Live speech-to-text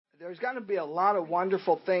There's going to be a lot of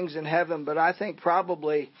wonderful things in heaven, but I think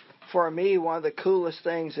probably for me one of the coolest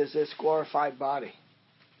things is this glorified body.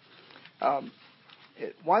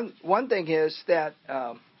 One thing is that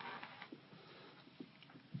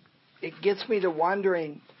it gets me to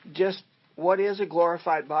wondering just what is a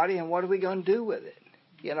glorified body and what are we going to do with it?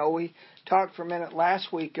 You know, we talked for a minute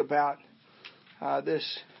last week about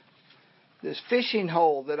this fishing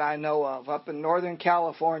hole that I know of up in Northern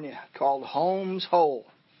California called Holmes Hole.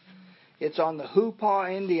 It's on the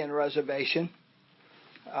Hoopaw Indian Reservation.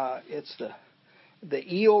 It's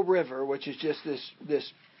the Eel River, which is just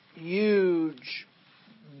this huge,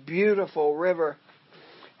 beautiful river.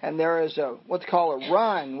 And there is what's called a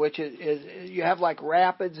run, which is you have like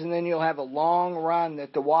rapids, and then you'll have a long run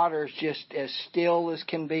that the water is just as still as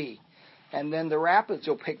can be. And then the rapids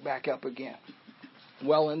will pick back up again.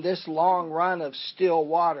 Well, in this long run of still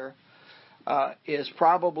water is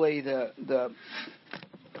probably the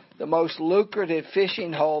most lucrative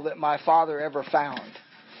fishing hole that my father ever found.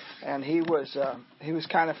 And he was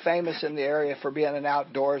kind of famous in the area for being an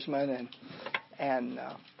outdoorsman and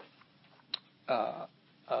a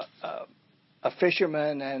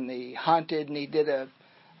fisherman, and he hunted, and he did a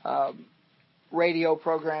radio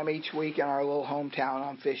program each week in our little hometown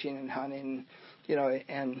on fishing and hunting, you know,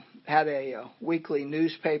 and had a weekly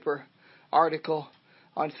newspaper article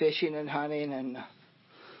on fishing and hunting. And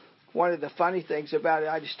one of the funny things about it,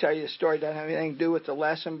 I just tell you the story, doesn't have anything to do with the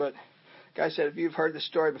lesson, but the guy said, if you've heard the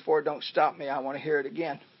story before, don't stop me, I want to hear it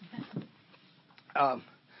again.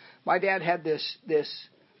 My dad had this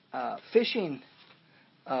fishing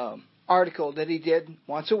article that he did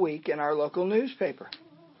once a week in our local newspaper.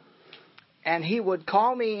 And he would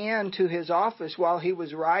call me in to his office while he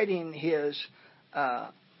was writing his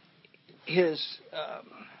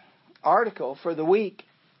article for the week.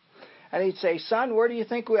 And he'd say, son, where do you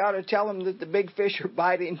think we ought to tell him that the big fish are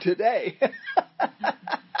biting today?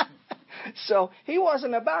 So he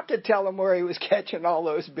wasn't about to tell him where he was catching all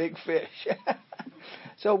those big fish.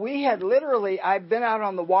 So we had I'd been out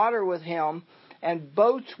on the water with him, and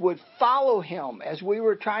boats would follow him as we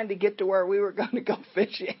were trying to get to where we were going to go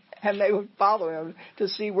fishing. And they would follow him to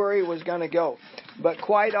see where he was going to go. But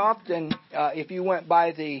quite often, if you went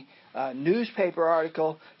by the newspaper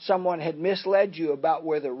article, someone had misled you about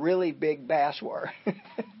where the really big bass were.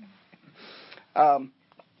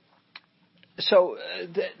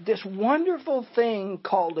 This wonderful thing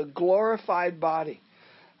called a glorified body.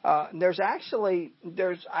 I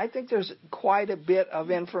think there's quite a bit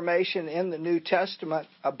of information in the New Testament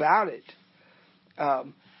about it.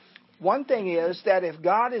 One thing is that if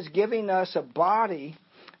God is giving us a body,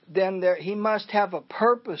 then He must have a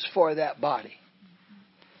purpose for that body.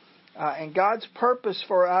 And God's purpose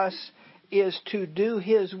for us is to do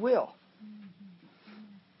His will.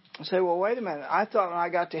 I say, well, wait a minute. I thought when I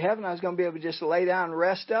got to heaven I was going to be able to just lay down and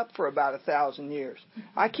rest up for about 1,000 years.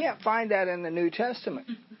 I can't find that in the New Testament.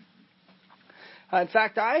 In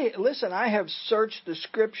fact, I have searched the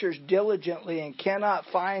Scriptures diligently and cannot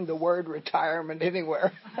find the word retirement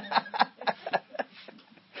anywhere.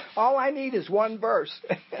 All I need is one verse.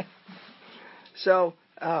 So,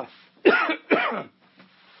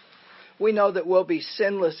 we know that we'll be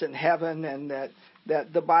sinless in heaven, and that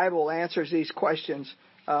the Bible answers these questions.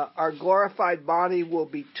 Our glorified body will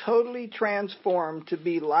be totally transformed to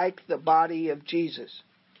be like the body of Jesus.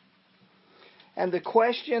 And the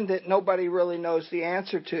question that nobody really knows the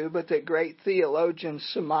answer to, but that great theologians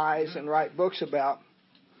surmise and write books about,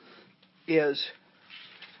 is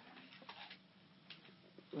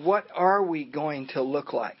what are we going to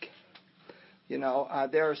look like? You know,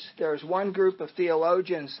 there's one group of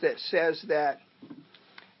theologians that says that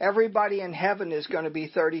everybody in heaven is going to be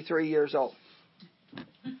 33 years old.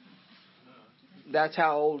 That's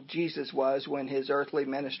how old Jesus was when His earthly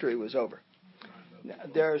ministry was over.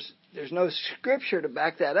 There's no scripture to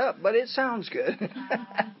back that up, but it sounds good.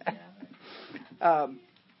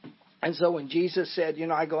 And so when Jesus said, you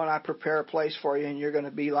know, I go and I prepare a place for you and you're going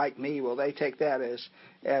to be like me, well, they take that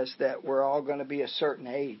as that we're all going to be a certain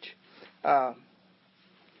age.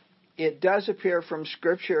 It does appear from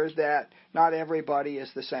Scripture that not everybody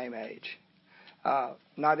is the same age.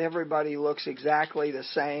 Not everybody looks exactly the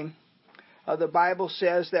same. The Bible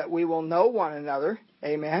says that we will know one another.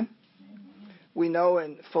 Amen. We know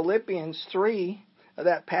in Philippians 3,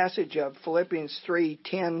 that passage of Philippians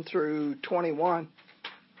 3:10 through 21,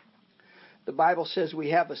 the Bible says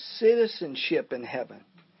we have a citizenship in heaven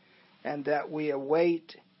and that we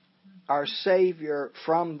await our Savior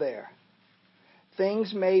from there.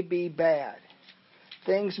 Things may be bad.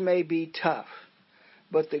 Things may be tough.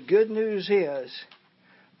 But the good news is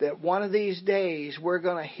that one of these days we're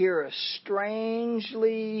going to hear a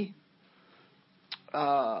strangely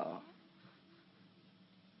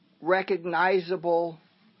recognizable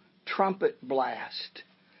trumpet blast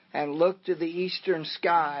and look to the eastern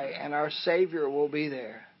sky, and our Savior will be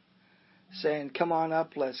there saying, "Come on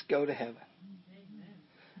up, let's go to heaven."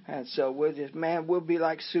 And so we'll be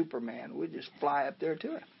like Superman. We'll just fly up there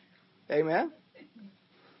to Him. Amen?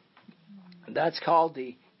 That's called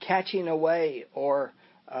the catching away, or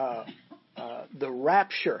the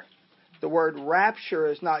rapture. The word rapture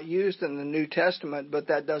is not used in the New Testament, but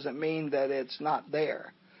that doesn't mean that it's not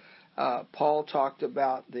there. Paul talked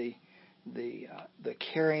about the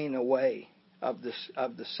carrying away of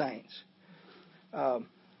the saints.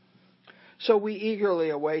 So we eagerly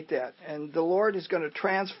await that, and the Lord is going to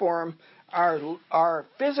transform our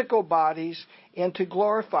physical bodies into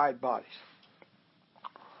glorified bodies.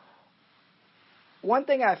 One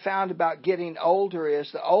thing I found about getting older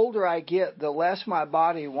is the older I get, the less my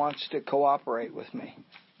body wants to cooperate with me.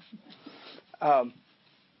 I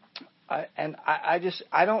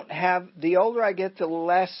don't have, the older I get, the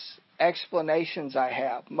less explanations I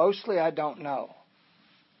have. Mostly I don't know.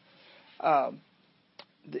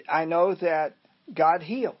 I know that God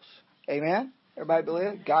heals. Amen? Everybody believe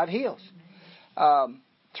it? God heals.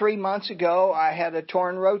 3 months ago, I had a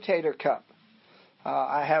torn rotator cuff.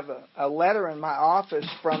 I have a letter in my office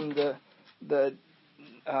from the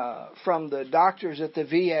doctors at the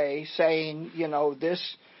VA saying,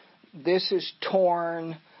 this is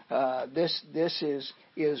torn, this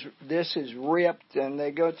is ripped, and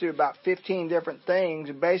they go through about 15 different things.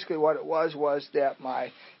 And basically, what it was that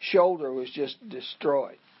my shoulder was just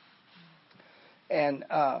destroyed. And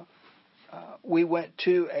we went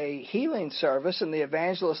to a healing service, and the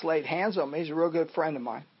evangelist laid hands on me. He's a real good friend of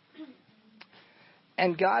mine.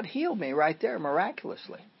 And God healed me right there,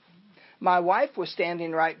 miraculously. My wife was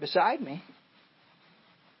standing right beside me.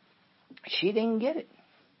 She didn't get it.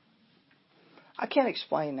 I can't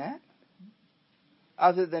explain that,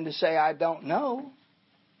 other than to say I don't know.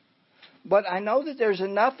 But I know that there's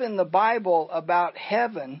enough in the Bible about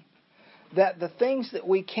heaven that the things that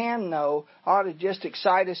we can know ought to just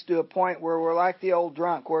excite us to a point where we're like the old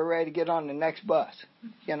drunk. We're ready to get on the next bus,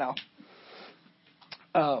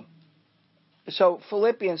 So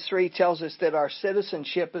Philippians 3 tells us that our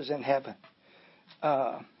citizenship is in heaven.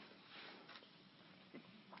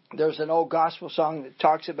 There's an old gospel song that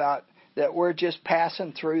talks about that we're just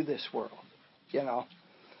passing through this world,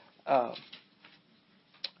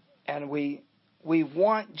 and we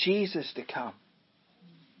want Jesus to come.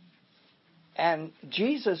 And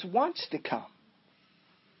Jesus wants to come.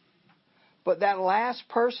 But that last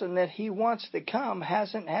person that He wants to come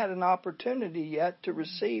hasn't had an opportunity yet to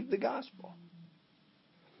receive the gospel.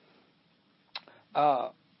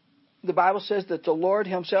 The Bible says that the Lord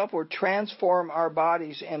Himself will transform our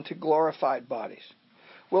bodies into glorified bodies.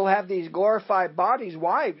 We'll have these glorified bodies.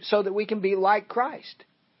 Why? So that we can be like Christ.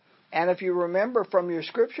 And if you remember from your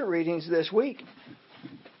scripture readings this week,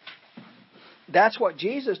 that's what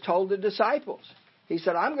Jesus told the disciples. He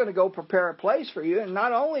said, I'm going to go prepare a place for you. And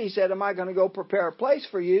not only, He said, am I going to go prepare a place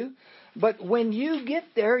for you, but when you get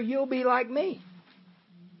there, you'll be like me.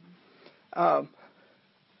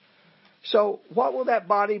 So what will that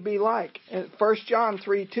body be like? 1 John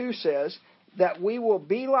 3:2 says that we will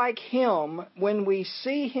be like Him when we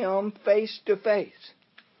see Him face to face.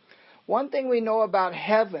 One thing we know about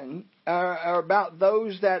heaven, or about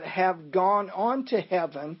those that have gone on to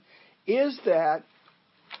heaven, is that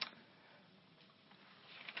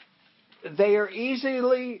they are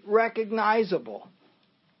easily recognizable.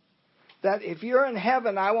 That if you're in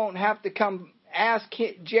heaven, I won't have to come ask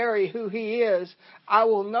Jerry who he is. I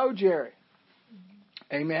will know Jerry.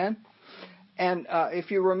 Amen. And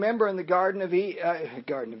if you remember in the Garden of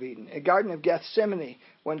Gethsemane,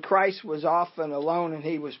 when Christ was off and alone and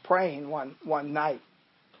He was praying one night,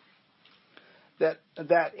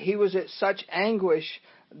 that He was at such anguish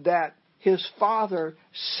that His Father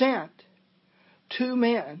sent 2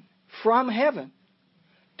 men from heaven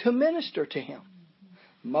to minister to Him,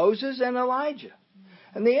 Moses and Elijah.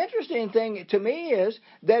 And the interesting thing to me is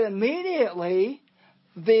that immediately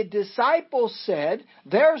the disciples said,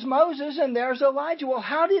 there's Moses and there's Elijah. Well,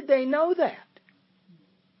 how did they know that?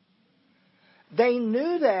 They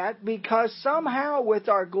knew that because somehow with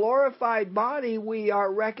our glorified body we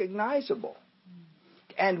are recognizable.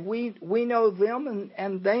 And we know them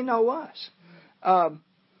and they know us.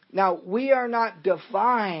 Now, we are not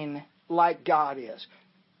divine like God is,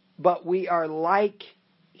 but we are like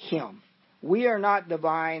Him. We are not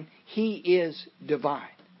divine. He is divine.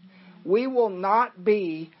 We will not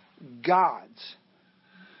be gods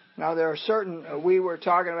Now, there are certain, we were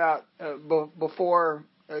talking about before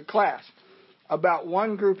class, about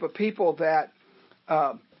one group of people that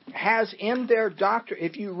has in their doctrine,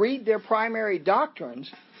 if you read their primary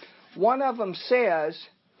doctrines, one of them says,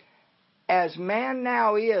 as man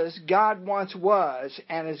now is, God once was,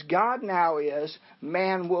 and as God now is,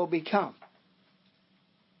 man will become.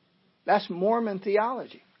 That's Mormon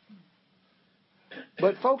theology.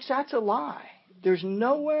 But folks, that's a lie. There's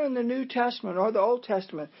nowhere in the New Testament or the Old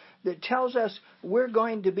Testament that tells us we're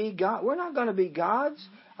going to be God. We're not going to be gods.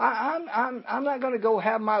 I'm not going to go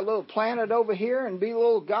have my little planet over here and be a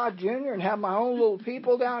little God Jr. and have my own little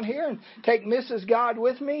people down here and take Mrs. God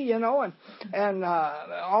with me, and all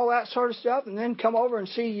that sort of stuff, and then come over and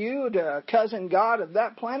see you, the cousin God of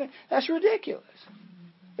that planet. That's ridiculous.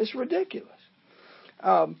 It's ridiculous.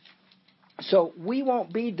 So we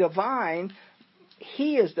won't be divine.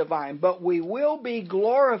 He is divine, but we will be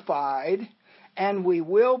glorified and we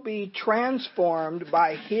will be transformed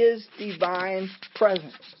by His divine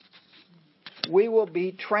presence. We will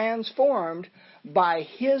be transformed by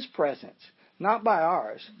His presence, not by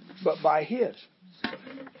ours, but by His.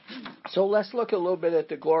 So let's look a little bit at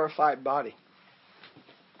the glorified body.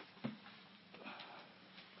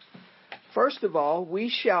 First of all, we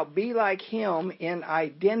shall be like Him in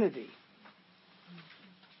identity.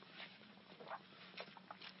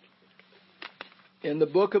 In the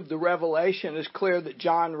book of the Revelation, it's clear that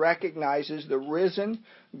John recognizes the risen,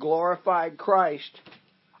 glorified Christ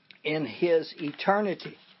in His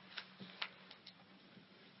eternity.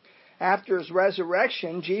 After His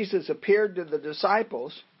resurrection, Jesus appeared to the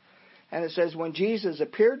disciples, and it says when Jesus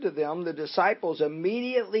appeared to them, the disciples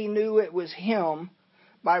immediately knew it was Him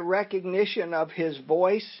by recognition of His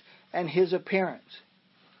voice and His appearance.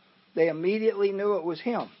 They immediately knew it was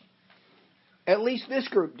Him. At least this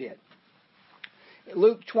group did.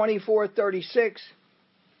 Luke 24:36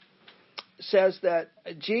 says that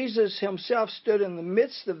Jesus Himself stood in the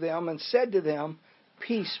midst of them and said to them,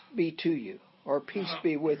 "Peace be to you," or "Peace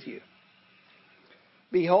be with you.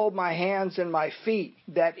 Behold my hands and my feet,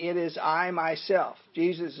 that it is I myself."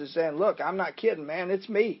 Jesus is saying, look, I'm not kidding, man. It's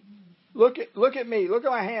me. Look at me. Look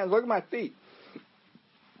at my hands. Look at my feet.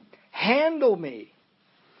 Handle me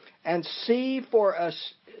and see, for a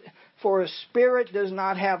spirit does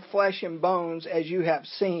not have flesh and bones, as you have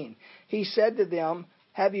seen. He said to them,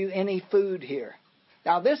 "Have you any food here?"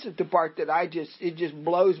 Now this is the part that it just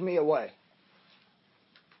blows me away.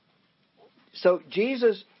 So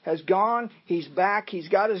Jesus has gone, He's back, He's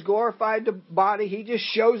got His glorified body, He just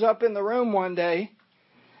shows up in the room one day,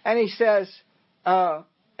 and He says,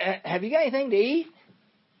 have you got anything to eat?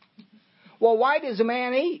 Well, why does a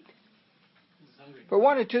man eat? For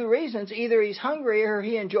one of two reasons. Either he's hungry or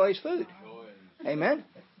he enjoys food. Amen.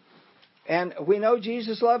 And we know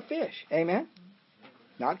Jesus loved fish. Amen.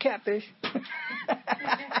 Not catfish.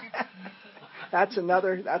 That's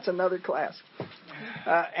another class.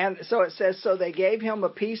 And so it says, so they gave him a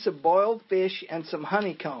piece of boiled fish and some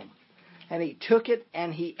honeycomb. And he took it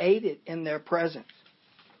and he ate it in their presence.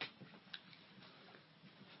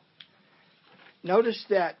 Notice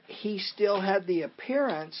that he still had the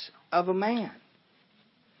appearance of a man.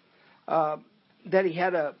 That he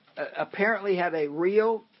had apparently had a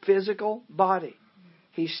real physical body.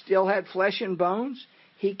 He still had flesh and bones.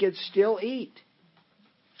 He could still eat.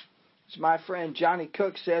 As my friend Johnny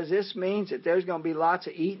Cook says, this means that there's going to be lots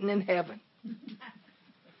of eating in heaven.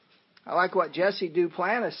 I like what Jesse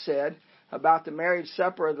Duplantis said about the marriage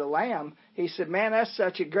supper of the Lamb. He said, man, that's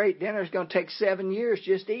such a great dinner. It's going to take 7 years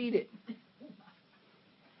just to eat it.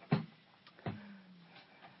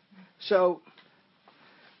 So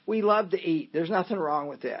we love to eat. There's nothing wrong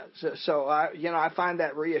with that. So I find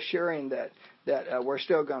that reassuring that we're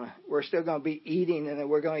still gonna be eating, and that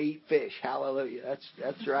we're going to eat fish. Hallelujah.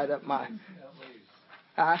 That's right up my.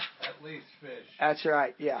 At least fish. That's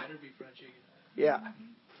right. Yeah. Better be fried chicken. Yeah.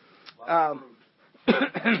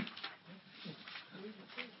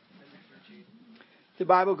 The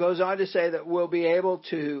Bible goes on to say that we'll be able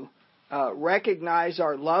to recognize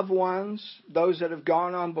our loved ones, those that have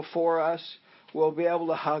gone on before us. We'll be able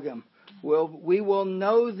to hug them. We will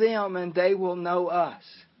know them and they will know us.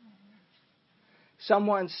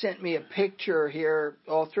 Someone sent me a picture here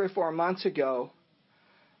 3 or 4 months ago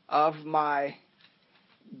of my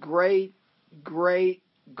great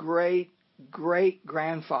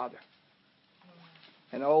grandfather.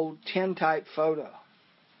 An old tintype photo.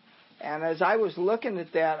 And as I was looking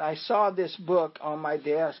at that, I saw this book on my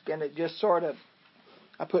desk, and it just I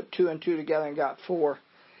put 2 and 2 together and got 4.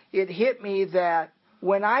 It hit me that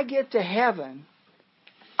when I get to heaven,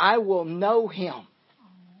 I will know him.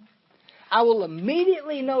 I will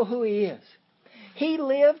immediately know who he is. He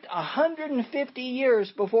lived 150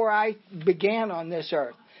 years before I began on this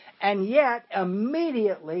earth. And yet,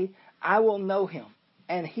 immediately, I will know Him.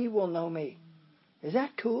 And He will know me. Is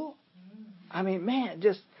that cool? I mean, man, it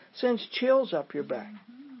just sends chills up your back.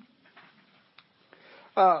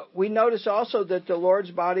 We notice also that the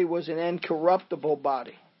Lord's body was an incorruptible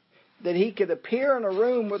body. That He could appear in a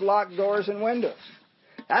room with locked doors and windows.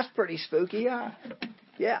 That's pretty spooky, huh?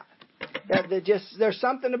 Yeah. There's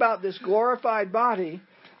something about this glorified body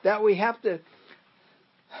that we have to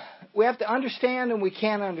understand and we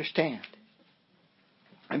can't understand.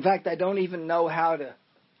 In fact, I really don't know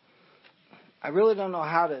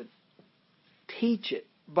how to teach it,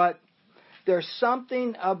 but there's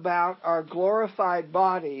something about our glorified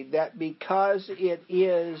body that because it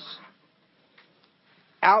is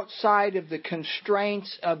outside of the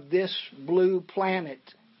constraints of this blue planet,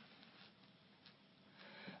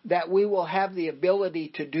 that we will have the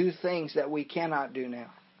ability to do things that we cannot do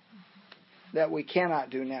now.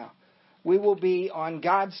 We will be on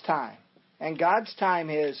God's time. And God's time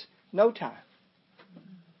is no time.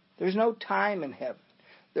 There's no time in heaven.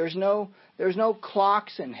 There's no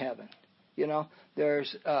clocks in heaven. You know,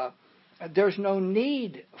 there's no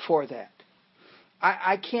need for that.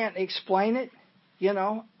 I can't explain it. You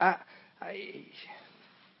know,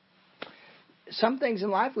 some things in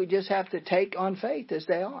life we just have to take on faith as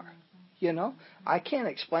they are. You know, I can't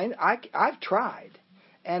explain it. I've tried,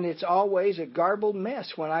 and it's always a garbled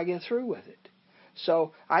mess when I get through with it.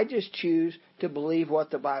 So I just choose to believe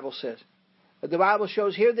what the Bible says. The Bible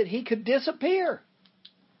shows here that He could disappear,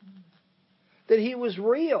 that He was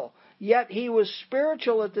real, yet He was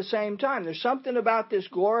spiritual at the same time. There's something about this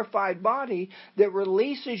glorified body that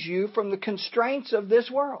releases you from the constraints of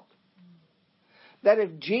this world. That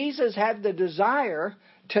if Jesus had the desire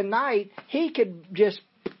tonight, He could just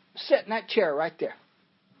sit in that chair right there.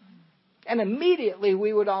 And immediately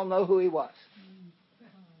we would all know who He was.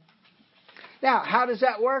 Now, how does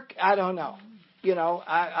that work? I don't know. You know,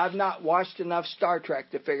 I've not watched enough Star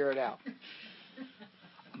Trek to figure it out.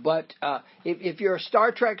 But if you're a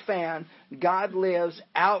Star Trek fan, God lives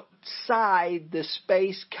outside the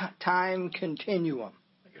space-time continuum.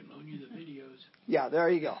 I can loan you the videos. Yeah, there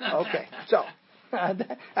you go. Okay. So,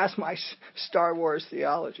 that's my Star Wars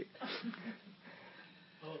theology.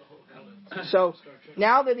 So,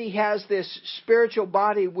 now that He has this spiritual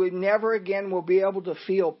body, we never again will be able to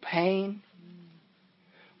feel pain.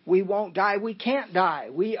 We won't die. We can't die.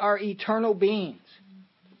 We are eternal beings.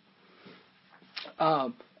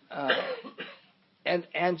 And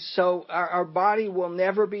so our body will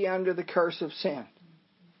never be under the curse of sin.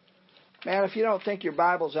 Man, if you don't think your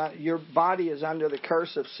body is under the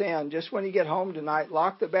curse of sin, just when you get home tonight,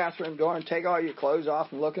 lock the bathroom door and take all your clothes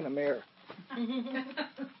off and look in the mirror.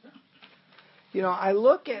 You know, I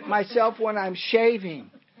look at myself when I'm shaving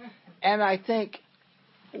and I think,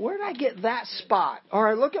 where did I get that spot? Or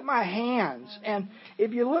I look at my hands, and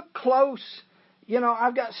if you look close, you know,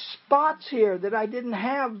 I've got spots here that I didn't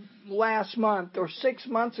have last month or 6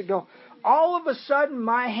 months ago. All of a sudden,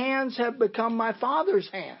 my hands have become my Father's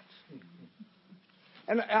hands.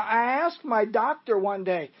 And I asked my doctor one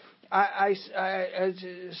day,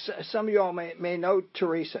 some of you all may know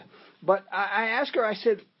Teresa, but I asked her, I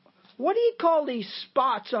said, what do you call these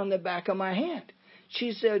spots on the back of my hand?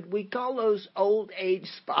 She said, we call those old age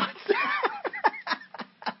spots.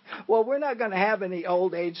 Well, we're not going to have any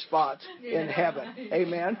old age spots in heaven.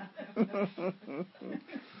 Amen.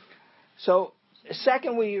 So,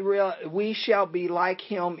 second, we shall be like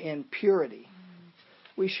Him in purity.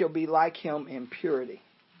 We shall be like Him in purity.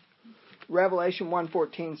 Revelation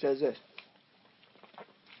 1:14 says this.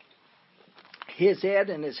 His head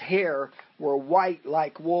and His hair were white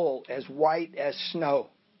like wool, as white as snow.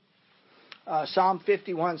 Psalm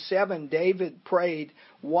 51:7, David prayed,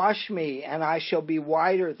 wash me and I shall be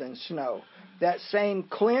whiter than snow. That same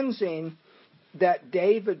cleansing that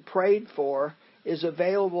David prayed for is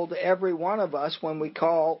available to every one of us when we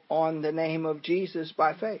call on the name of Jesus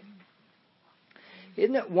by faith.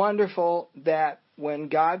 Isn't it wonderful that when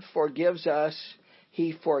God forgives us,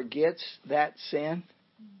 He forgets that sin?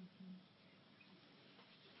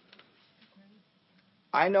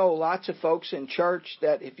 I know lots of folks in church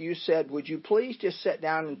that if you said, would you please just sit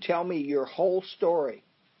down and tell me your whole story?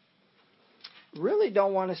 Really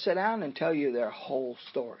don't want to sit down and tell you their whole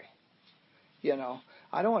story. You know,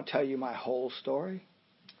 I don't want to tell you my whole story.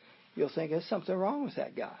 You'll think there's something wrong with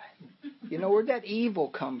that guy. You know, where'd that evil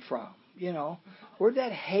come from? You know, where'd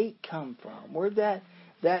that hate come from? Where'd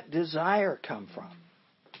that desire come from?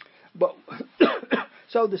 But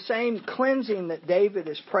so the same cleansing that David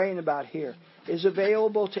is praying about here is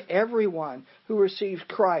available to everyone who receives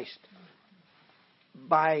Christ.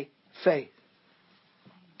 by faith.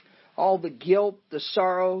 All the guilt, the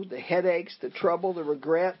sorrow, the headaches, the trouble, the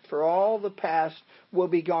regret for all the past will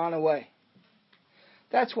be gone away.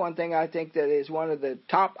 That's one thing I think that is one of the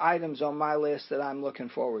top items on my list that I'm looking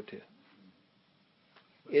forward to.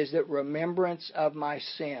 Is that remembrance of my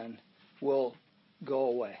sin will go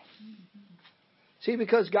away. See,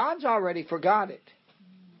 because God's already forgot it.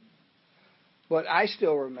 But I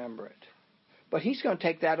still remember it. But He's going to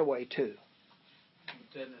take that away too.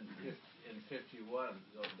 Then in 51,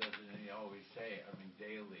 doesn't He always say,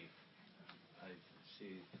 daily, I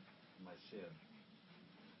see my sin.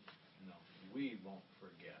 No, we won't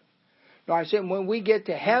forget. No, I said when we get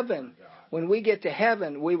to heaven,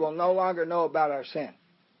 we will no longer know about our sin.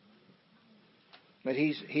 But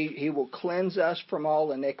He will cleanse us from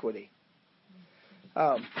all iniquity.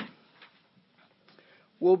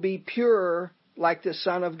 We'll be pure like the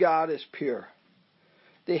Son of God is pure.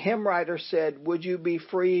 The hymn writer said, would you be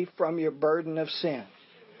free from your burden of sin?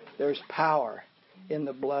 There's power in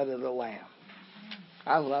the blood of the Lamb.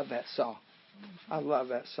 I love that song. I love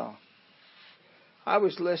that song. I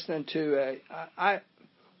was listening to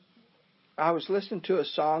a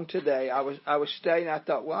song today. I was studying. I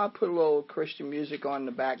thought, well, I'll put a little Christian music on in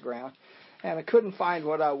the background. And I couldn't find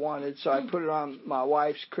what I wanted, so I put it on my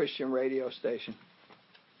wife's Christian radio station.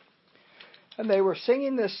 And they were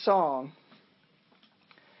singing this song,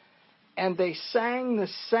 and they sang the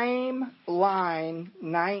same line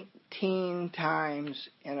 19 times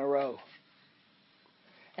in a row.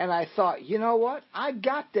 And I thought, you know what? I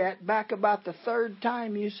got that back about the third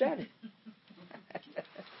time you said it.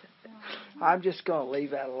 I'm just going to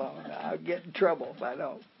leave that alone. I'll get in trouble if I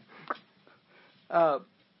don't.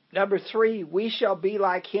 Number 3, we shall be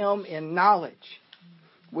like Him in knowledge.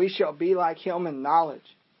 We shall be like Him in knowledge.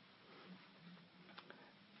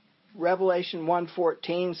 Revelation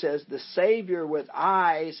 1:14 says, the Savior with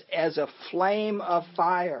eyes as a flame of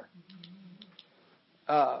fire.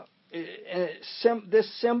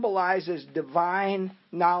 This symbolizes divine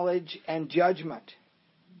knowledge and judgment.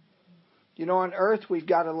 You know, on earth we've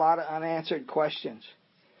got a lot of unanswered questions.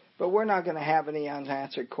 But we're not going to have any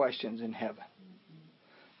unanswered questions in heaven.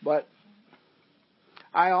 But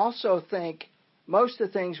I also think most of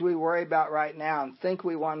the things we worry about right now and think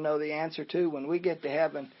we want to know the answer to, when we get to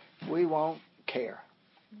heaven, we won't care.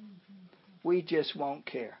 We just won't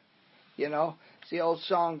care. You know, the old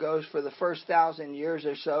song goes, for the first 1,000 years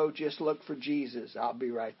or so, just look for Jesus. I'll be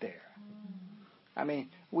right there.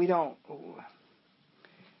 We don't...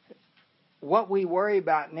 What we worry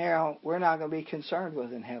about now, we're not going to be concerned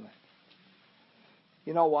with in heaven.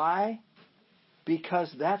 You know why?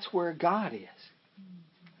 Because that's where God is.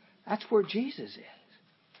 That's where Jesus is.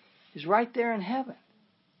 He's right there in heaven.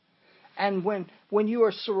 And when you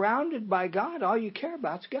are surrounded by God, all you care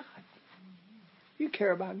about is God. You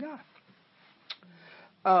care about God.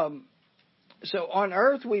 So on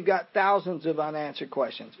earth, we've got thousands of unanswered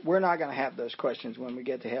questions. We're not going to have those questions when we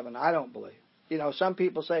get to heaven, I don't believe. You know, some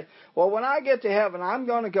people say, well, when I get to heaven, I'm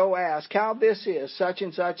going to go ask how this is, such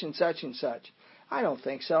and such and such and such. I don't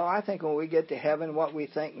think so. I think when we get to heaven, what we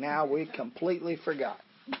think now, we completely forgot.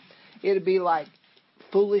 It'd be like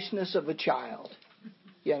foolishness of a child,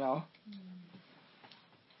 you know.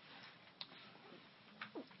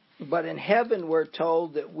 But in heaven, we're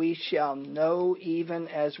told that we shall know even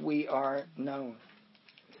as we are known.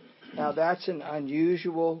 Now, that's an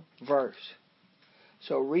unusual verse.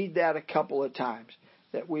 So read that a couple of times.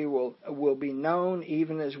 That we will be known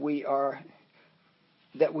even as we are,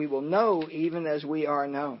 that we will know even as we are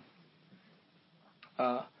known.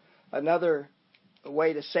 Another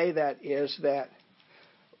way to say that is that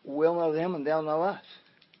we'll know them and they'll know us.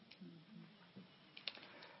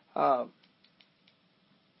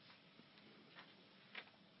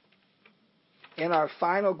 In our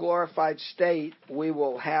final glorified state, we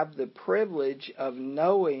will have the privilege of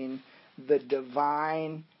knowing the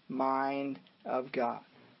divine mind of God.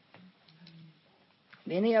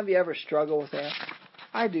 Any of you ever struggle with that?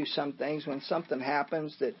 I do some things when something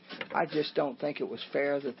happens that I just don't think it was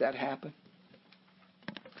fair that happened.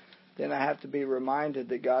 Then I have to be reminded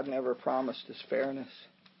that God never promised us fairness.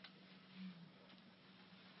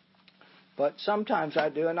 But sometimes I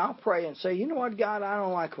do, and I'll pray and say, you know what, God, I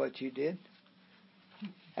don't like what you did.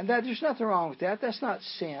 And there's nothing wrong with that. That's not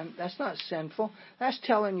sin. That's not sinful. That's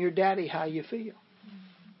telling your daddy how you feel.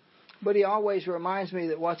 But he always reminds me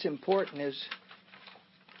that what's important is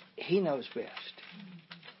he knows best.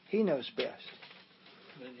 He knows best.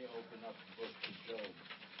 Then you open up the book to Job.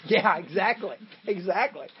 Yeah,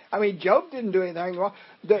 exactly. I mean, Job didn't do anything wrong.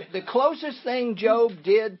 The closest thing Job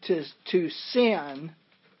did to sin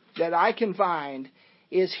that I can find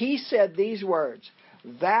is he said these words,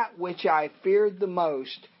 that which I feared the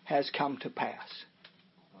most has come to pass.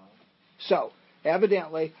 So,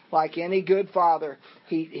 evidently, like any good father,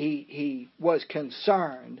 he was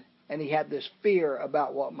concerned and he had this fear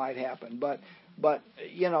about what might happen. But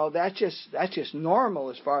that's just normal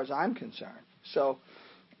as far as I'm concerned. So,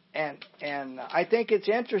 and I think it's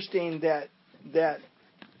interesting that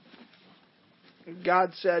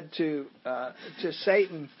God said to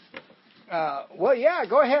Satan, well, yeah,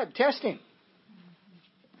 go ahead, test him.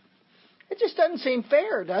 It just doesn't seem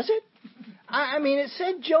fair, does it? I mean, it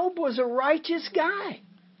said Job was a righteous guy.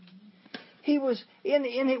 He was in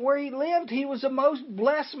where he lived. He was the most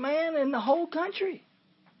blessed man in the whole country.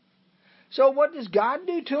 So what does God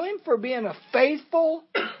do to him for being a faithful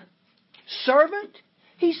servant?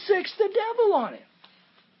 He sicks the devil on him.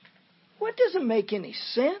 What doesn't make any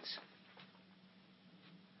sense?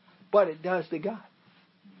 But it does to God.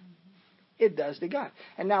 It does to God.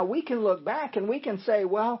 And now we can look back and we can say,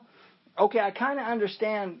 well, okay, I kind of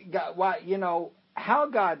understand God, why, how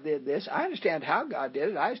God did this. I understand how God did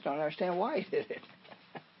it. I just don't understand why He did it.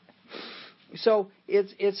 So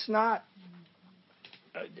it's not.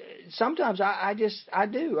 Sometimes I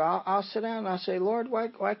do. I'll sit down and I'll say, Lord,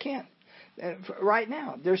 why can't? Right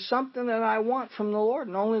now, there's something that I want from the Lord,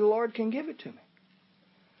 and only the Lord can give it to me.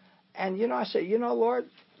 And I say, Lord,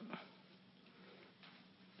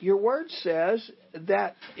 Your Word says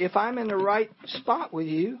that if I'm in the right spot with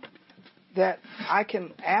You, that I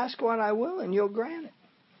can ask what I will and You'll grant it.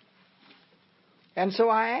 And so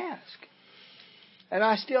I ask. And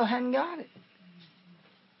I still hadn't got it.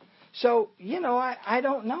 So, I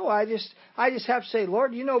don't know. I just have to say,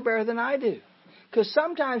 Lord, You know better than I do. Because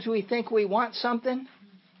sometimes we think we want something,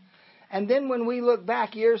 and then when we look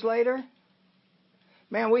back years later,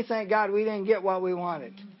 man, we thank God we didn't get what we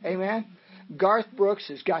wanted. Amen? Garth Brooks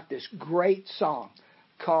has got this great song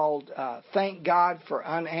called Thank God for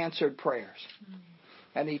Unanswered Prayers.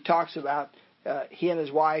 And he talks about he and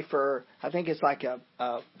his wife are, I think it's like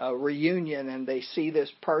a reunion, and they see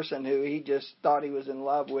this person who he just thought he was in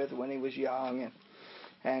love with when he was young.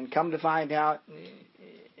 And come to find out,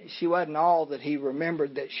 she wasn't all that he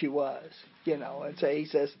remembered that she was. And so he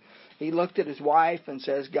says, he looked at his wife and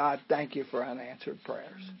says, God, thank You for unanswered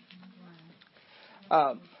prayers.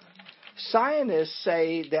 Scientists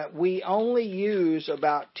say that we only use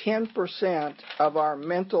about 10% of our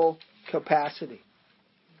mental capacity.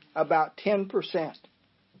 About 10%.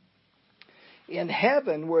 In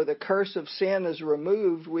heaven, where the curse of sin is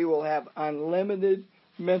removed, we will have unlimited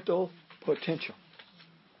mental potential.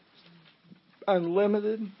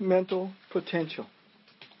 Unlimited mental potential.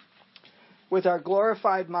 With our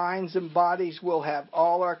glorified minds and bodies, we'll have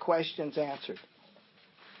all our questions answered.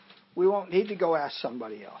 We won't need to go ask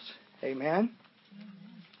somebody else. Amen?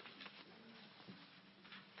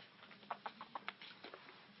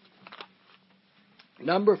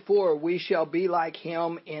 Number 4, we shall be like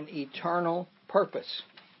Him in eternal purpose.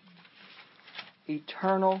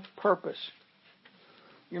 Eternal purpose.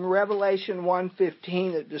 In Revelation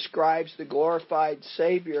 1:15, it describes the glorified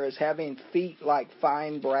Savior as having feet like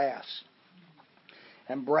fine brass.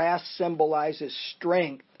 And brass symbolizes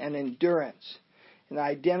strength and endurance and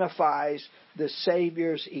identifies the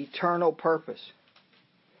Savior's eternal purpose.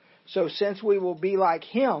 So since we will be like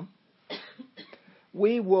Him,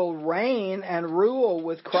 we will reign and rule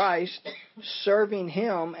with Christ, serving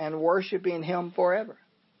Him and worshiping Him forever.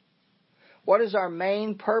 What is our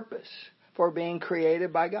main purpose for being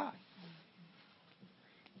created by God?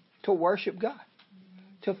 To worship God.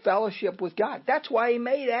 To fellowship with God. That's why He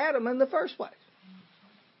made Adam in the first place.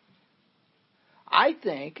 I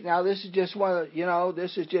think, now this is just one of,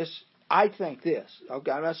 I think this.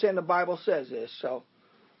 Okay, I'm not saying the Bible says this. So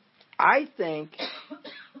I think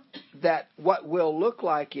that what we'll look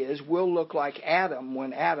like Adam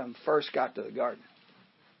when Adam first got to the garden.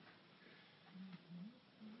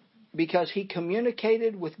 Because he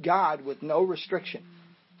communicated with God with no restriction.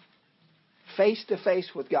 Face to face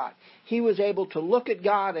with God. He was able to look at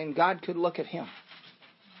God and God could look at him.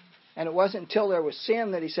 And it wasn't until there was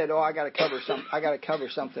sin that he said, I got to cover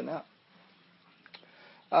something up.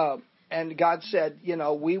 And God said,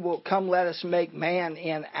 we will come, let us make man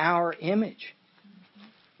in our image.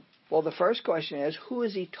 Well, the first question is, who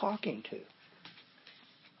is He talking to?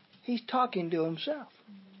 He's talking to Himself.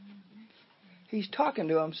 He's talking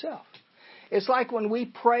to Himself. It's like when we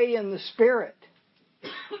pray in the Spirit.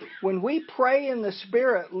 When we pray in the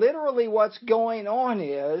Spirit, literally what's going on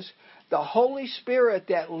is the Holy Spirit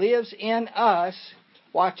that lives in us,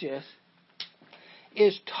 watch this,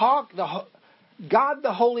 God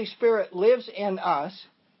the Holy Spirit lives in us,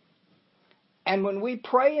 and when we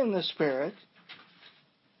pray in the Spirit,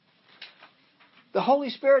 The Holy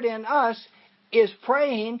Spirit in us is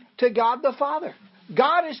praying to God the Father.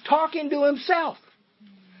 God is talking to himself.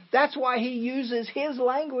 That's why he uses his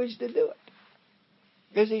language to do it.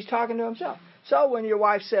 Because he's talking to himself. So when your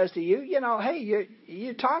wife says to you, hey,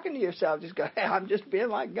 you're talking to yourself, just go, hey, I'm just being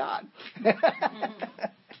like God.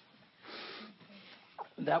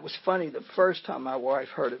 That was funny the first time my wife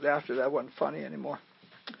heard it. After that, wasn't funny anymore.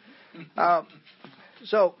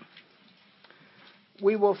 So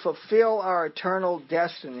we will fulfill our eternal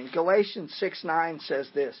destiny. Galatians 6:9 says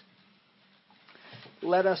this: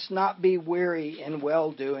 let us not be weary in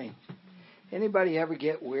well-doing. Anybody ever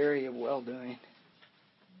get weary of well-doing?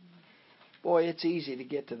 Boy, it's easy to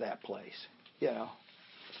get to that place,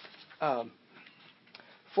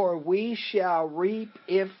 For we shall reap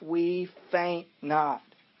if we faint not.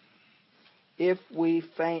 If we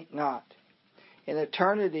faint not. In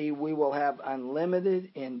eternity, we will have unlimited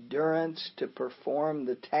endurance to perform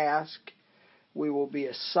the task we will be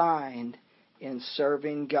assigned in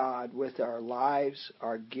serving God with our lives,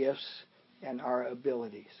 our gifts, and our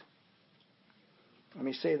abilities. Let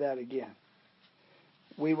me say that again.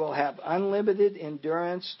 We will have unlimited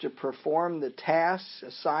endurance to perform the tasks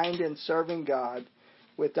assigned in serving God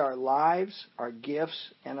with our lives, our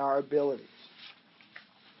gifts, and our abilities.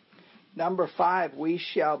 Number 5, we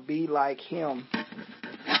shall be like him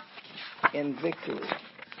in victory.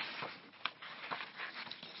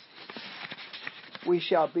 We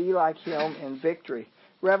shall be like him in victory.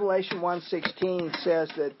 Revelation 1:16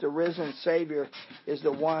 says that the risen Savior is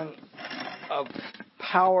the one of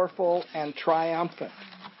powerful and triumphant.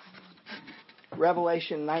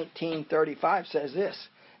 Revelation 19:35 says this: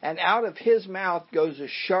 and out of his mouth goes a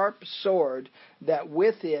sharp sword, that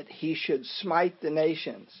with it he should smite the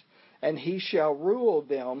nations, and he shall rule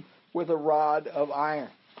them with a rod of iron.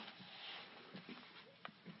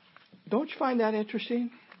 Don't you find that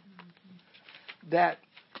interesting? That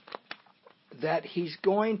he's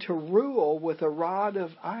going to rule with a rod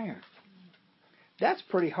of iron. That's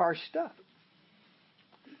pretty harsh stuff.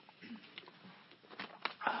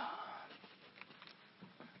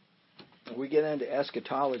 When we get into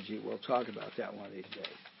eschatology, we'll talk about that one of these days.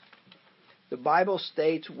 The Bible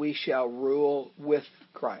states we shall rule with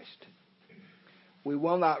Christ. We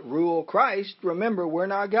will not rule Christ. Remember, we're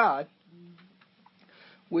not God.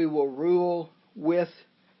 We will rule with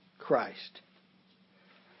Christ.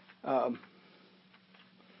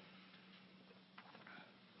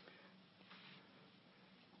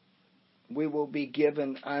 We will be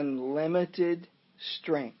given unlimited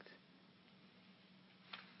strength,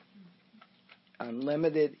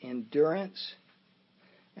 unlimited endurance,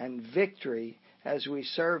 and victory as we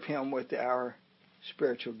serve him with our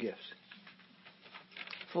spiritual gifts.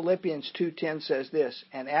 Philippians 2:10 says this: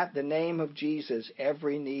 and at the name of Jesus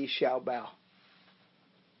every knee shall bow.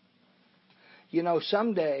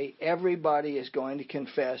 Someday everybody is going to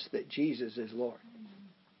confess that Jesus is Lord.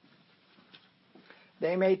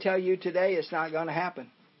 They may tell you today it's not going to happen.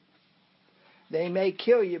 They may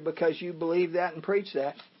kill you because you believe that and preach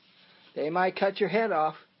that. They might cut your head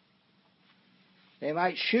off. They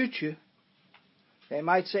might shoot you. They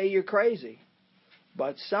might say you're crazy.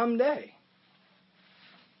 But someday,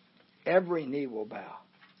 every knee will bow.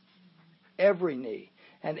 Every knee.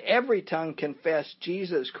 And every tongue confess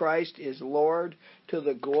Jesus Christ is Lord to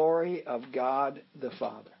the glory of God the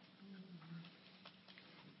Father.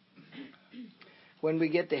 When we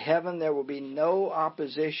get to heaven, there will be no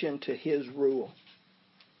opposition to his rule.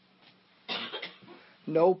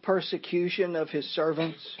 No persecution of his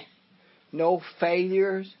servants. No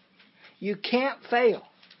failures. You can't fail.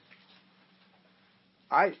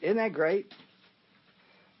 Isn't that great?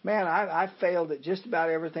 Man, I failed at just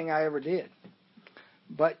about everything I ever did.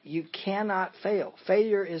 But you cannot fail.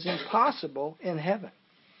 Failure is impossible in heaven.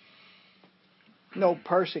 No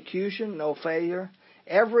persecution, no failure.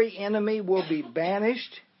 Every enemy will be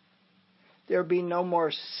banished. There will be no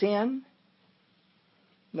more sin,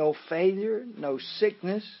 no failure, no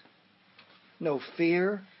sickness, no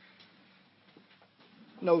fear,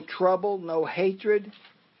 no trouble, no hatred,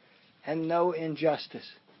 and no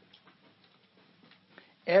injustice.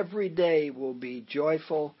 Every day will be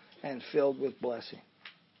joyful and filled with blessing.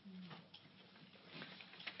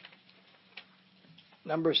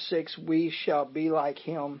 Number 6, we shall be like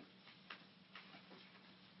him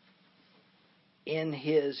in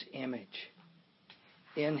his image.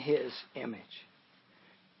 In his image.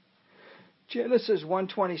 Genesis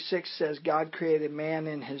 1:26 says God created man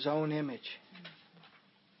in his own image.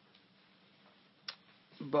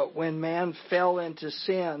 But when man fell into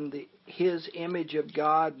sin, his image of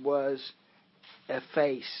God was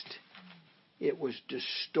effaced. It was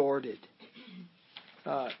distorted.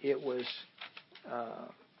 It was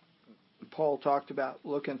Paul talked about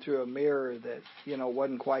looking through a mirror that,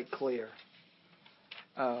 wasn't quite clear.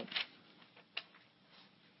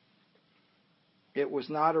 It was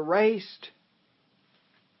not erased,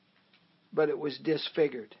 but it was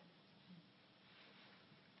disfigured.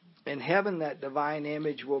 In heaven, that divine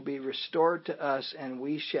image will be restored to us, and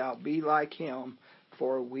we shall be like Him,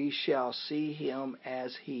 for we shall see Him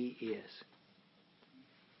as He is.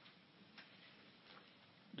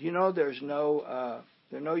 Do you know there are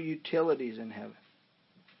no utilities in heaven?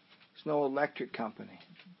 There's no electric company.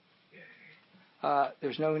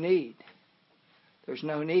 There's no need. There's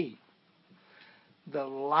no need. The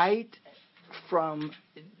light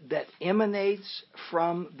that emanates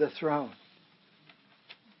from the throne,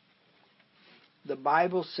 the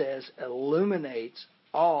Bible says, illuminates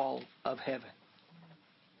all of heaven.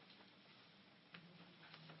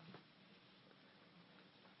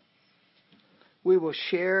 We will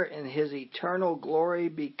share in His eternal glory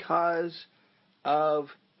because of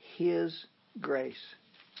His grace.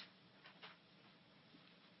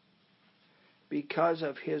 Because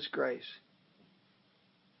of His grace.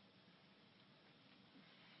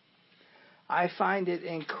 I find it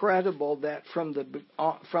incredible that from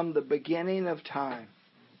the beginning of time,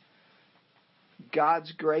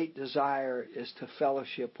 God's great desire is to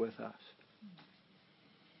fellowship with us.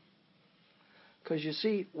 Because you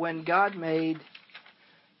see, when God made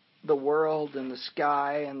the world and the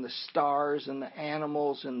sky and the stars and the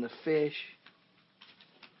animals and the fish,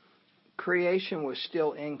 creation was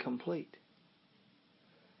still incomplete.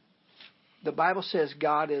 The Bible says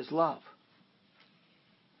God is love.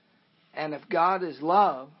 And if God is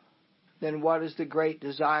love, then what is the great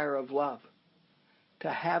desire of love? To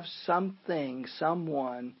have something,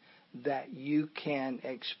 someone that you can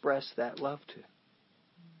express that love to.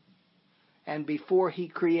 And before He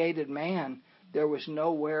created man, there was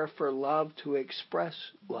nowhere for love to express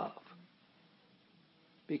love.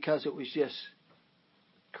 Because it was just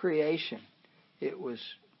creation. It was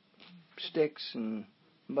sticks and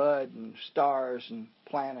mud and stars and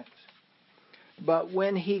planets. But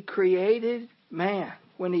when He created man,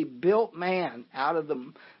 when He built man out of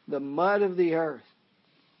the mud of the earth,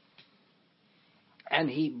 and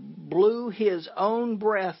He blew His own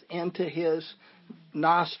breath into his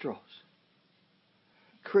nostrils,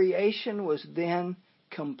 creation was then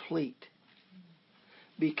complete.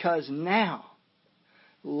 Because now,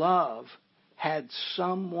 love had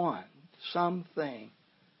someone, something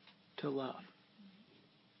to love.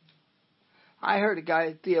 I heard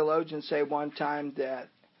a theologian say one time that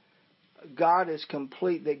God is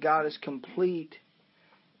complete,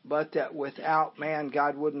 but that without man,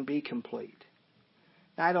 God wouldn't be complete.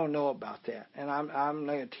 Now, I don't know about that, and I'm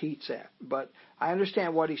not going to teach that. But I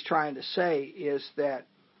understand what he's trying to say is that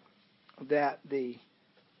the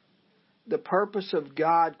purpose of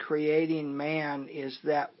God creating man is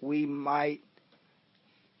that we might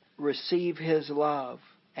receive His love,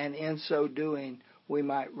 and in so doing, we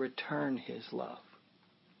might return His love.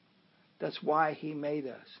 That's why He made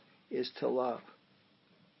us, is to love.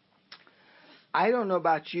 I don't know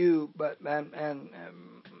about you, but and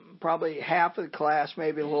probably half of the class,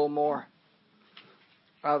 maybe a little more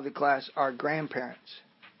of the class, are grandparents.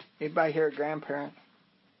 Anybody here a grandparent?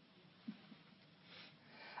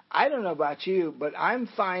 I don't know about you, but I'm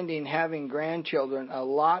finding having grandchildren a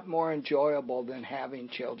lot more enjoyable than having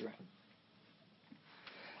children.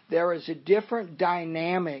 There is a different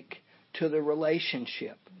dynamic to the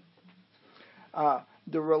relationship. I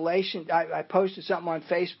posted something on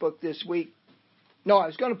Facebook this week. No, I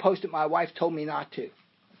was going to post it. My wife told me not to.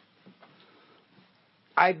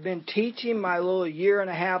 I've been teaching my little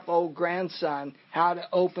 1.5-year-old grandson how to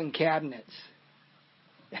open cabinets.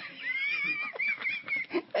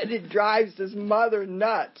 And it drives his mother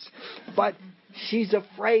nuts. But she's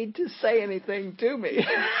afraid to say anything to me.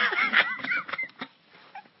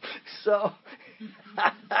 So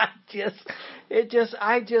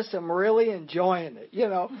I just am really enjoying it,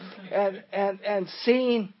 and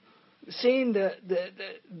seeing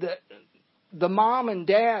the mom and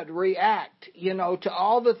dad react, to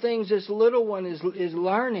all the things this little one is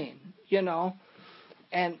learning,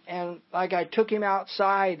 and like I took him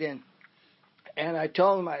outside and I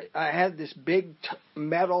told him I had this big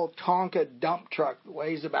metal Tonka dump truck that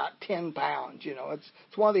weighs about 10 pounds,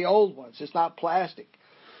 it's one of the old ones, it's not plastic.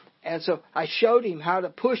 And so I showed him how to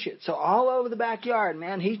push it. So all over the backyard,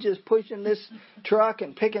 man, he's just pushing this truck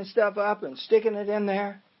and picking stuff up and sticking it in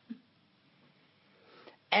there.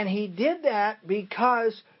 And he did that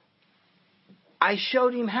because I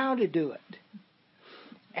showed him how to do it.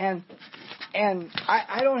 And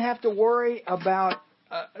I don't have to worry about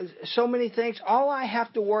so many things. All I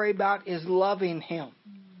have to worry about is loving Him.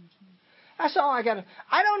 That's all I got to.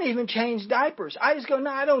 I don't even change diapers. I just go, no,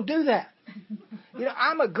 I don't do that.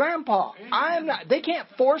 I'm a grandpa. I am not. They can't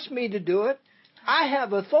force me to do it. I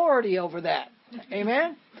have authority over that.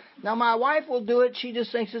 Amen? Now, my wife will do it. She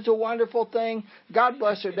just thinks it's a wonderful thing. God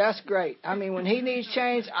bless her. That's great. I mean, when he needs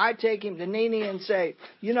change, I take him to Nene and say,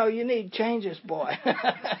 you need changes, boy.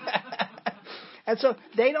 And so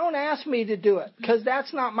they don't ask me to do it because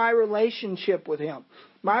that's not my relationship with him.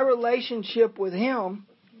 My relationship with him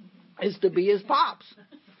is to be his pops.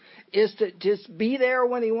 Is to just be there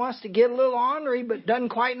when he wants to get a little ornery but doesn't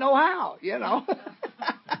quite know how,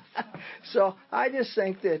 So I just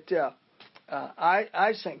think that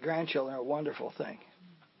I think grandchildren are a wonderful thing.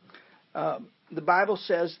 The Bible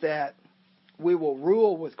says that we will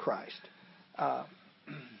rule with Christ. And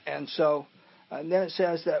then it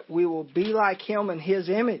says that we will be like him in his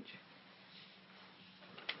image.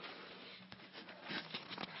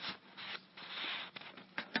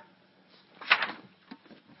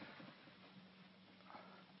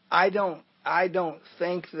 I don't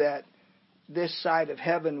think that this side of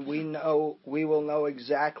heaven we will know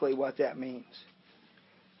exactly what that means.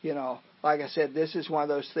 Like I said, this is one of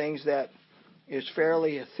those things that is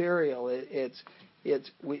fairly ethereal.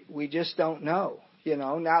 We just don't know.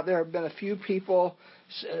 Now there have been a few people,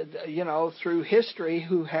 through history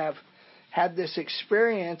who have had this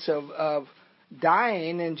experience of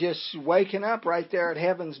dying and just waking up right there at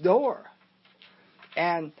heaven's door,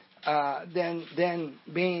 and then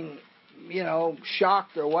being,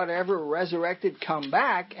 shocked or whatever, resurrected, come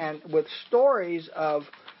back, and with stories of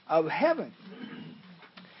heaven.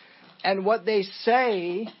 And what they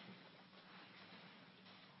say,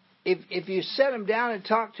 if you set them down and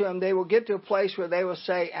talk to them, they will get to a place where they will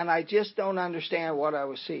say, and I just don't understand what I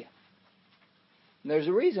was seeing. And there's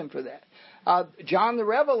a reason for that. John the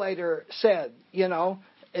Revelator said,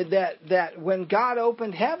 that when God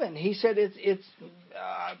opened heaven, he said it's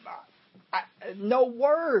no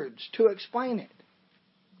words to explain it.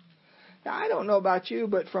 Now, I don't know about you,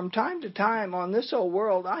 but from time to time on this old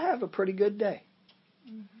world, I have a pretty good day.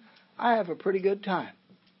 I have a pretty good time.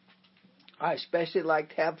 I especially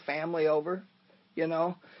like to have family over,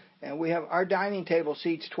 and we have our dining table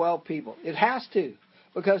seats 12 people. It has to,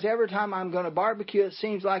 because every time I'm going to barbecue, it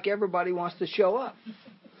seems like everybody wants to show up.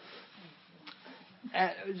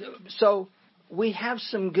 And so we have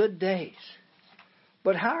some good days.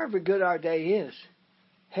 But however good our day is,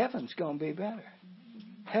 heaven's going to be better.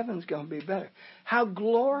 Heaven's going to be better. How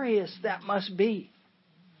glorious that must be.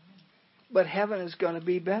 But heaven is going to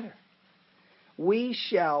be better. We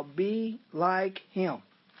shall be like him.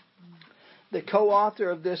 The co-author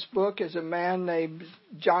of this book is a man named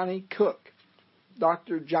Johnny Cook,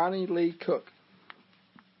 Dr. Johnny Lee Cook.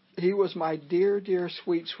 He was my dear, dear,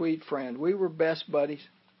 sweet, sweet friend. We were best buddies.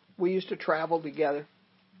 We used to travel together.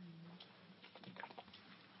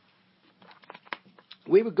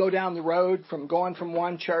 We would go down the road going from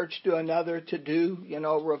one church to another to do,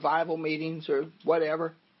 revival meetings or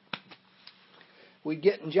whatever. We'd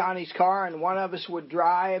get in Johnny's car and one of us would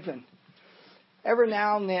drive, and every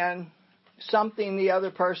now and then something the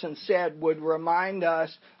other person said would remind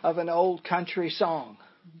us of an old country song.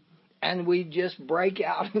 And we'd just break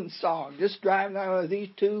out in song. Just driving down, these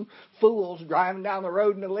two fools driving down the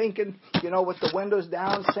road in the Lincoln, with the windows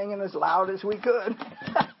down, singing as loud as we could.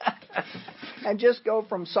 And just go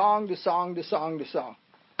from song to song to song to song.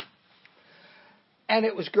 And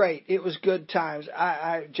it was great. It was good times.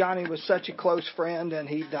 Johnny was such a close friend, and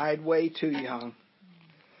he died way too young.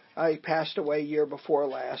 He passed away year before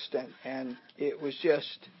last, and it was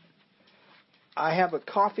just... I have a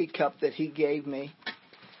coffee cup that he gave me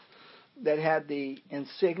that had the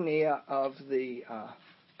insignia of the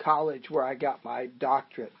college where I got my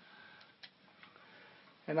doctorate.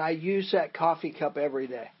 And I use that coffee cup every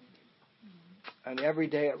day. And every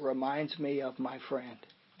day it reminds me of my friend.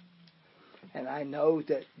 And I know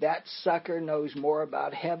that sucker knows more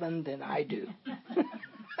about heaven than I do.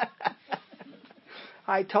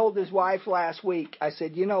 I told his wife last week, I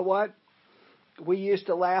said, you know what? We used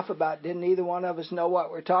to laugh about, didn't either one of us know what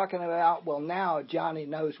we're talking about? Well, now Johnny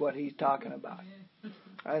knows what he's talking about.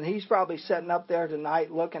 And he's probably sitting up there tonight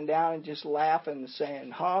looking down and just laughing and saying,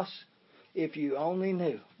 Hoss, if you only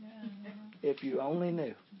knew. If you only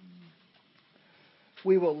knew.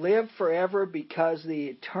 We will live forever because the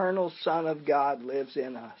eternal Son of God lives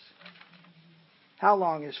in us. How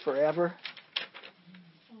long is forever?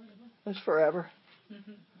 It's forever.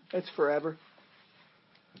 It's forever.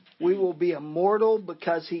 We will be immortal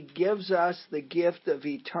because he gives us the gift of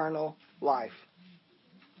eternal life.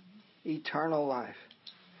 Eternal life.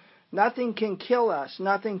 Nothing can kill us.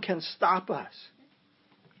 Nothing can stop us.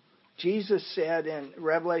 Jesus said in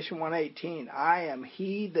Revelation 1:18, I am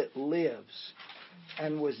he that lives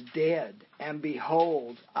and was dead, and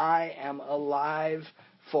behold, I am alive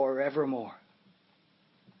forevermore.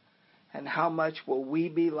 And how much will we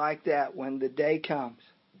be like that when the day comes?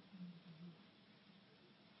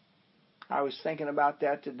 I was thinking about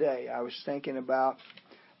that today. I was thinking about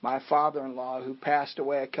my father-in-law who passed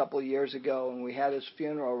away a couple of years ago, and we had his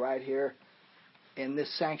funeral right here in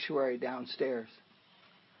this sanctuary downstairs.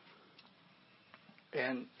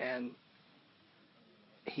 And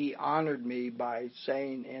he honored me by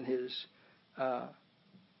saying in his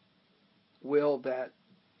will that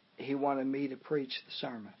he wanted me to preach the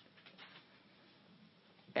sermon.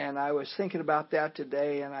 And I was thinking about that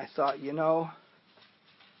today, and I thought,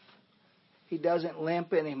 he doesn't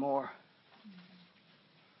limp anymore.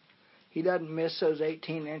 He doesn't miss those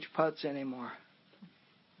 18-inch putts anymore.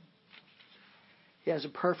 He has a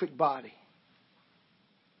perfect body.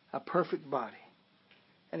 A perfect body.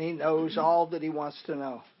 And he knows all that he wants to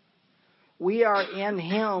know. We are in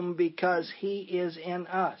him because he is in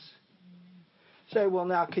us. Say, well,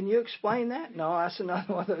 now, can you explain that? No, that's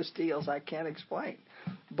another one of those deals I can't explain.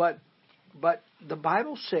 But the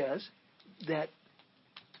Bible says that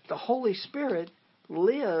the Holy Spirit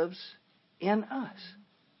lives in us.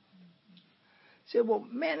 You say, well,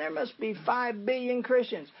 man, there must be 5 billion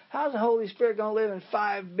Christians. How's the Holy Spirit going to live in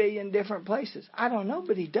 5 billion different places? I don't know,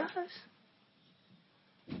 but he does.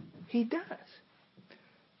 He does.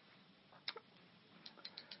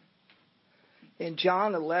 In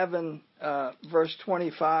John 11, verse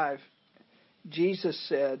 25, Jesus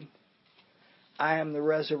said, I am the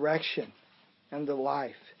resurrection and the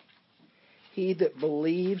life. He that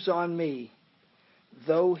believes on me,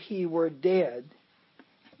 though he were dead,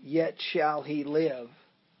 yet shall he live,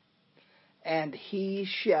 and he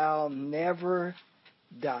shall never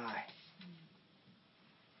die.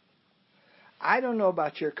 I don't know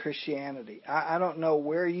about your Christianity. I don't know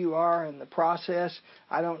where you are in the process.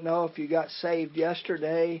 I don't know if you got saved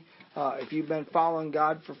yesterday, if you've been following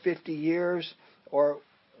God for 50 years, or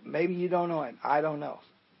maybe you don't know him. I don't know.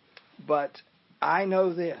 But I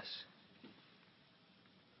know this.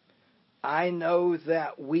 I know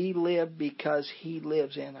that we live because he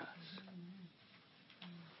lives in us.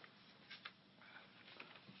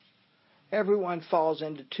 Everyone falls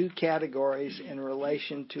into 2 categories in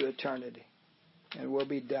relation to eternity. And we'll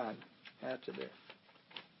be done after this.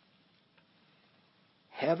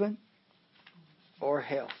 Heaven or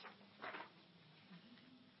hell.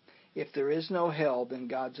 If there is no hell, then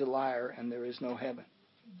God's a liar and there is no heaven.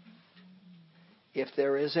 If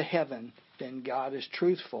there is a heaven, then God is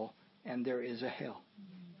truthful and there is a hell.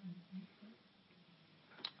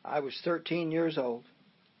 I was 13 years old.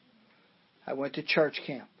 I went to church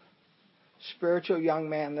camp. Spiritual young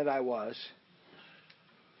man that I was.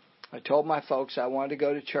 I told my folks I wanted to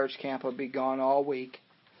go to church camp. I'd be gone all week.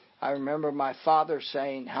 I remember my father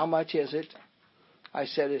saying, how much is it? I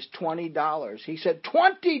said, it's $20. He said,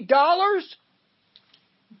 $20?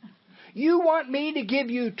 You want me to give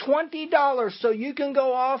you $20 so you can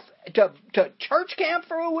go off to church camp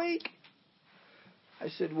for a week? I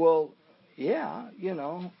said, well, yeah.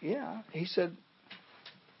 He said,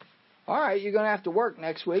 all right, you're going to have to work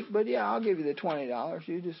next week, but yeah, I'll give you the $20.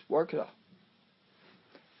 You just work it off.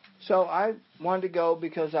 So I wanted to go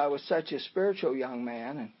because I was such a spiritual young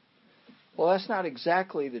man. And, well, that's not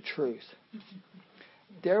exactly the truth.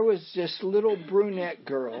 There was this little brunette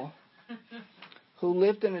girl who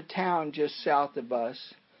lived in a town just south of us.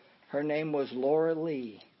 Her name was Laura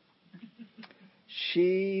Lee.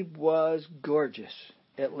 She was gorgeous.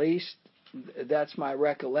 At least that's my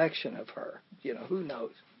recollection of her. Who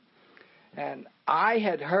knows? And I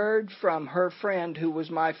had heard from her friend, who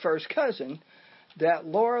was my first cousin, that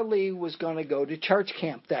Laura Lee was going to go to church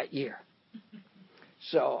camp that year.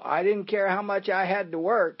 So I didn't care how much I had to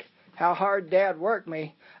work, how hard Dad worked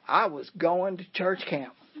me. I was going to church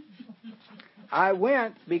camp. I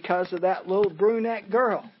went because of that little brunette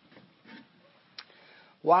girl.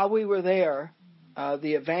 While we were there,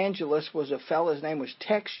 the evangelist was a fellow, his name was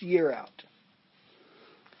Tex Yearout.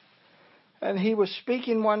 And he was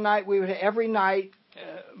speaking one night. Every night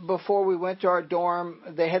before we went to our dorm,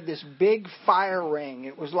 they had this big fire ring.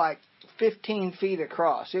 It was like 15 feet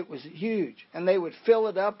across. It was huge. And they would fill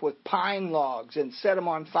it up with pine logs and set them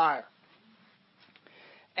on fire.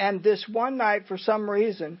 And this one night, for some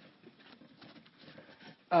reason,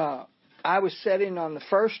 I was sitting on the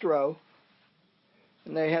first row,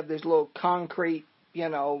 and they have these little concrete,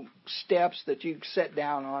 steps that you sit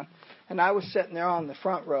down on. And I was sitting there on the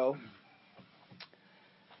front row.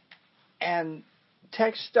 And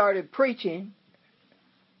text started preaching,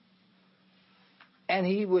 and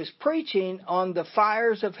he was preaching on the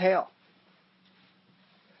fires of hell.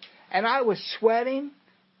 And I was sweating,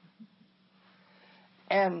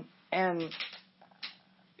 and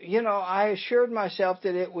you know, I assured myself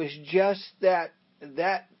that it was just that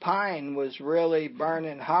pine was really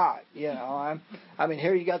burning hot. You know, I mean,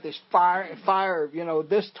 here you got this fire, you know,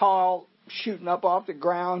 this tall shooting up off the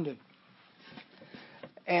ground,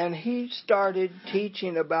 and he started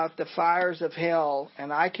teaching about the fires of hell,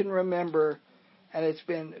 and I can remember, and it's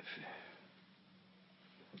been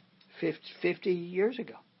 50 years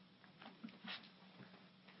ago.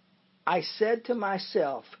 I said to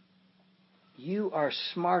myself, you are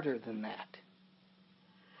smarter than that.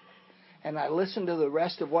 And I listened to the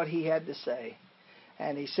rest of what he had to say.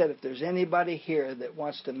 And he said, if there's anybody here that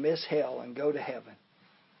wants to miss hell and go to heaven,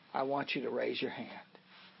 I want you to raise your hand.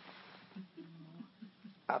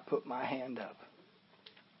 I put my hand up.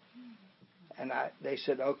 And they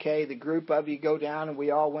said, okay, the group of you go down, and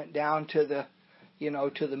we all went down to the, you know,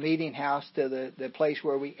 to the meeting house, to the place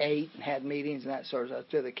where we ate and had meetings and that sort of stuff,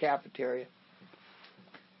 to the cafeteria.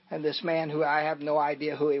 And this man, who I have no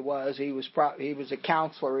idea who he was a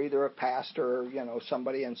counselor, either a pastor or, you know,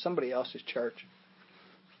 somebody in somebody else's church.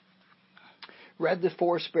 Read the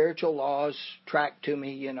 4 spiritual laws tract to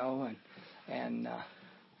me, you know, and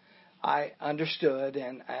I understood,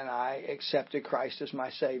 and I accepted Christ as my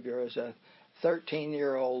Savior as a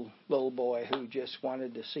 13-year-old little boy who just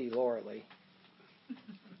wanted to see Laura Lee.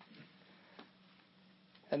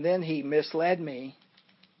 And then he misled me.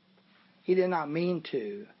 He did not mean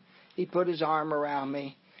to. He put his arm around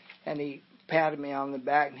me, and he patted me on the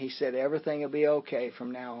back, and he said, everything will be okay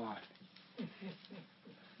from now on.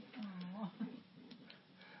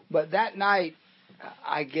 But that night,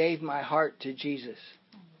 I gave my heart to Jesus.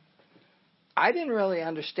 I didn't really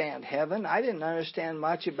understand heaven. I didn't understand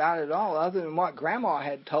much about it all other than what Grandma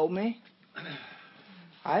had told me.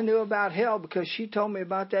 I knew about hell because she told me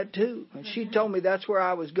about that too. And she told me that's where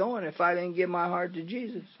I was going if I didn't give my heart to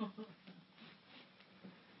Jesus.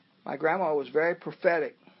 My grandma was very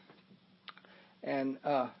prophetic. And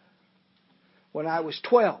when I was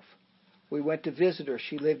 12, we went to visit her.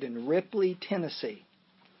 She lived in Ripley, Tennessee.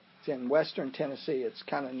 It's in western Tennessee. It's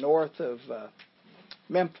kind of north of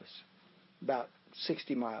Memphis, about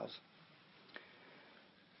 60 miles.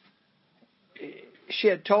 She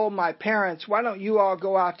had told my parents, why don't you all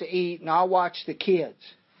go out to eat and I'll watch the kids?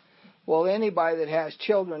 Well, anybody that has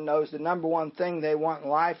children knows the number one thing they want in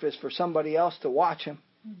life is for somebody else to watch them,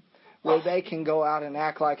 where they can go out and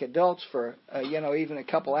act like adults for, even a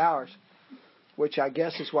couple hours, which I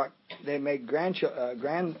guess is what they make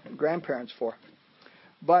grandparents for.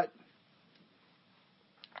 But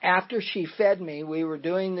after she fed me, we were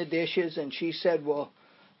doing the dishes, and she said,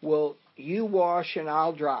 well, you wash and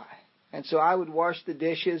I'll dry. And so I would wash the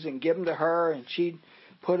dishes and give them to her, and she'd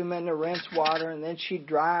put them in the rinse water, and then she'd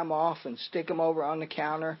dry them off and stick them over on the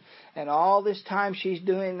counter. And all this time she's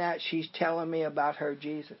doing that, she's telling me about her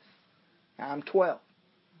Jesus. Now, I'm 12.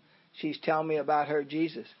 She's telling me about her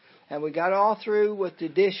Jesus. And we got all through with the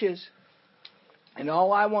dishes, and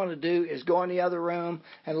all I want to do is go in the other room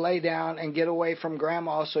and lay down and get away from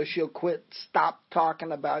Grandma so she'll stop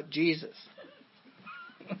talking about Jesus.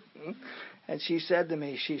 And she said to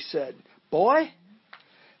me, she said, boy,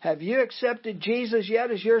 have you accepted Jesus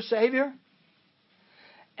yet as your Savior?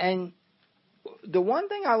 And the one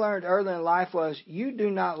thing I learned early in life was you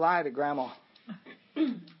do not lie to Grandma.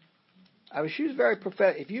 I mean, she was very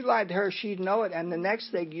prophetic. If you lied to her, she'd know it. And the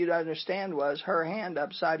next thing you'd understand was her hand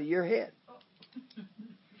upside of your head.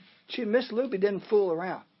 Miss Luby didn't fool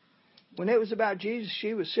around. When it was about Jesus,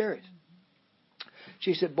 she was serious.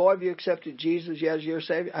 She said, boy, have you accepted Jesus yet as your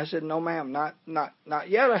Savior? I said, no, ma'am, not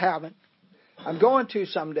yet. I haven't. I'm going to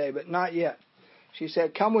someday, but not yet. She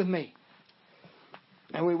said, come with me.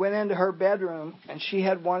 And we went into her bedroom, and she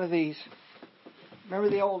had one of these, remember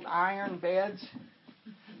the old iron beds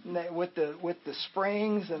with the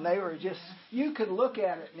springs, and they were just, you could look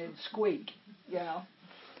at it and it'd squeak, you know.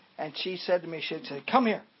 And she said to me, she'd say, come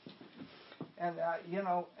here. And,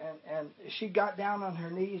 and she got down on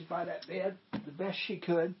her knees by that bed the best she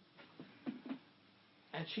could.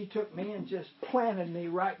 And she took me and just planted me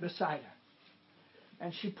right beside her.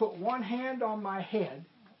 And she put one hand on my head,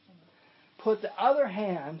 put the other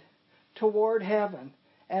hand toward heaven,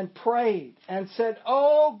 and prayed and said,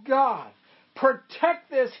 oh, God,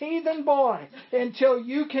 protect this heathen boy until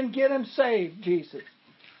you can get him saved, Jesus.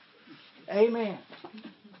 Amen.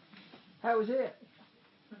 That was it.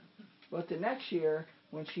 But the next year,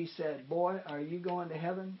 when she said, boy, are you going to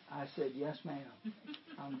heaven? I said, yes, ma'am.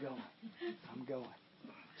 I'm going.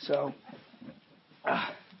 So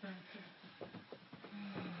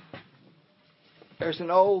There's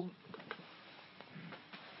an old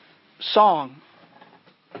song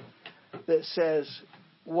that says,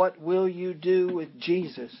 "What will you do with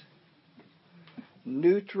Jesus?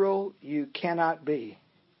 Neutral you cannot be.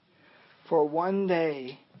 For one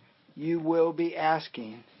day you will be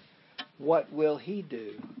asking, what will He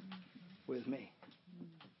do with me?"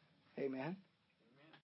 Amen.